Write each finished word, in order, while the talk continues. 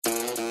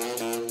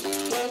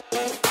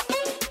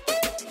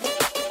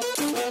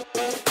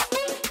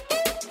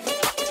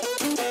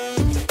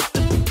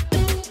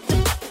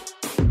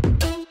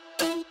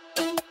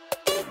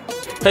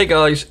Hey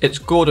guys, it's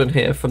Gordon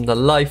here from the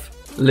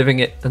Life, Living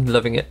It and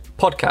Loving It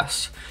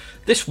podcast.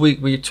 This week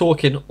we're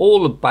talking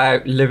all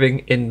about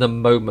living in the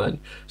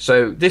moment.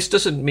 So this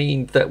doesn't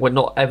mean that we're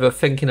not ever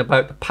thinking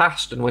about the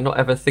past and we're not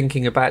ever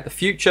thinking about the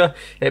future.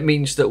 It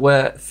means that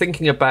we're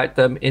thinking about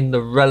them in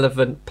the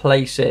relevant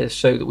places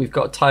so that we've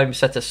got time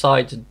set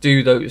aside to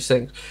do those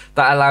things.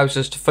 That allows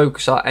us to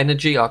focus our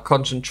energy, our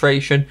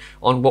concentration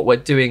on what we're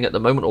doing at the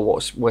moment or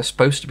what we're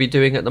supposed to be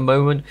doing at the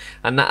moment.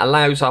 And that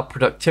allows our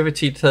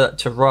productivity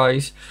to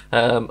rise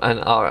and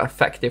our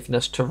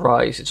effectiveness to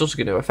rise. It's also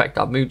going to affect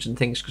our moods and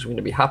things because we're going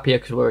to be happier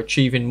because we're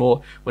achieving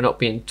more. We're not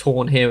being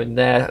torn here and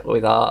there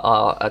with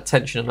our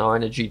attention and our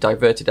energy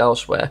diverted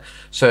elsewhere.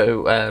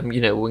 So we're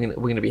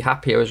going to be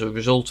happier as a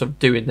result of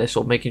doing this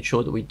or making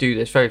sure that we do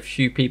this. Very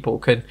few people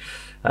can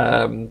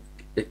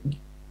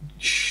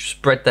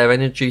spread their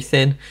energy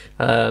thin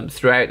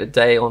throughout the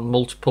day on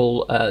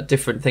multiple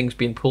different things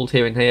being pulled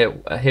here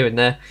and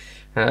there.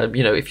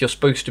 If you're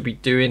supposed to be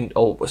doing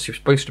or you're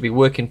supposed to be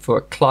working for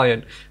a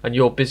client and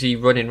you're busy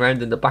running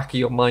around in the back of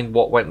your mind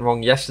what went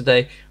wrong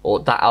yesterday or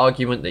that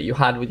argument that you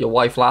had with your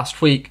wife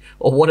last week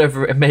or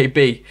whatever it may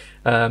be,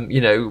 we're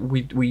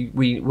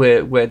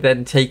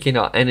then taking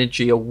our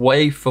energy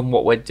away from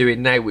what we're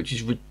doing now, which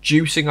is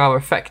reducing our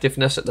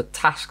effectiveness at the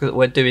task that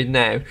we're doing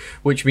now,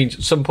 which means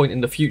at some point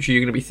in the future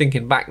you're going to be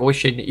thinking back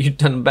wishing that you'd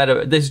done better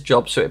at this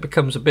job. So it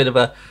becomes a bit of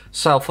a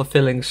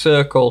self-fulfilling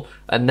circle,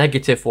 a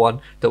negative one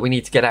that we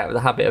need to get out of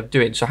the habit of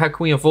doing. So how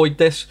can we avoid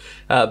this?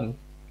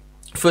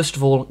 First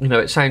of all,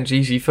 it sounds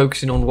easy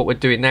focusing on what we're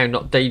doing now,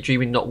 not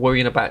daydreaming, not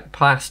worrying about the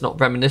past, not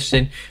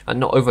reminiscing,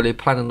 and not overly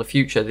planning the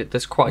future.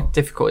 That's quite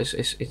difficult.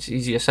 It's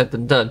easier said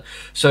than done.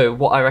 So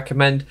what I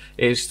recommend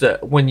is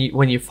that when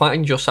you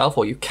find yourself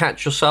or you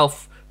catch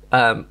yourself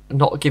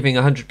not giving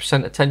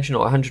 100% attention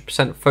or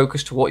 100%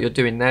 focus to what you're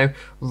doing now,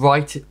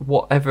 write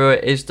whatever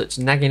it is that's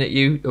nagging at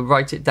you,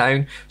 write it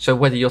down. So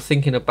whether you're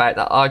thinking about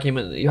that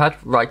argument that you had,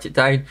 write it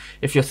down.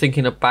 If you're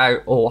thinking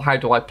about, how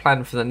do I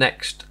plan for the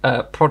next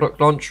product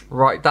launch,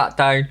 write that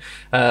down.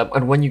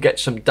 And when you get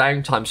some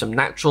downtime, some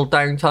natural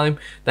downtime,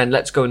 then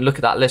let's go and look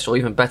at that list, or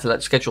even better,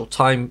 let's schedule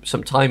some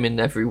time in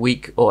every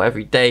week or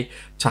every day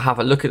to have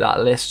a look at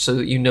that list so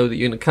that you know that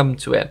you're going to come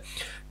to it.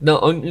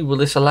 Not only will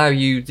this allow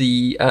you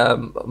the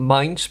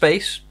mind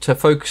space to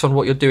focus on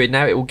what you're doing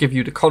now, it will give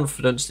you the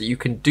confidence that you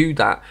can do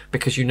that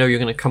because you know you're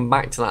going to come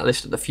back to that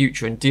list in the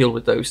future and deal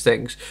with those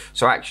things.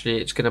 So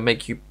actually it's going to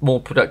make you more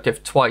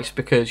productive twice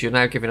because you're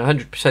now giving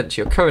 100%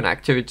 to your current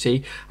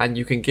activity and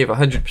you can give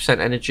 100%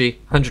 energy,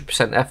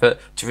 100% effort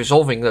to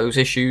resolving those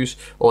issues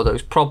or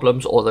those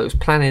problems or those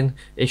planning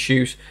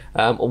issues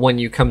when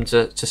you come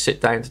to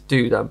sit down to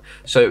do them.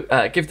 So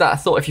give that a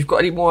thought. If you've got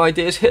any more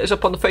ideas, hit us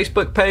up on the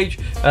Facebook page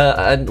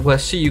and we'll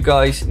see you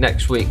guys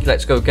next week.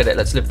 Let's go get it.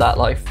 Let's live that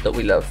life that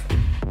we love.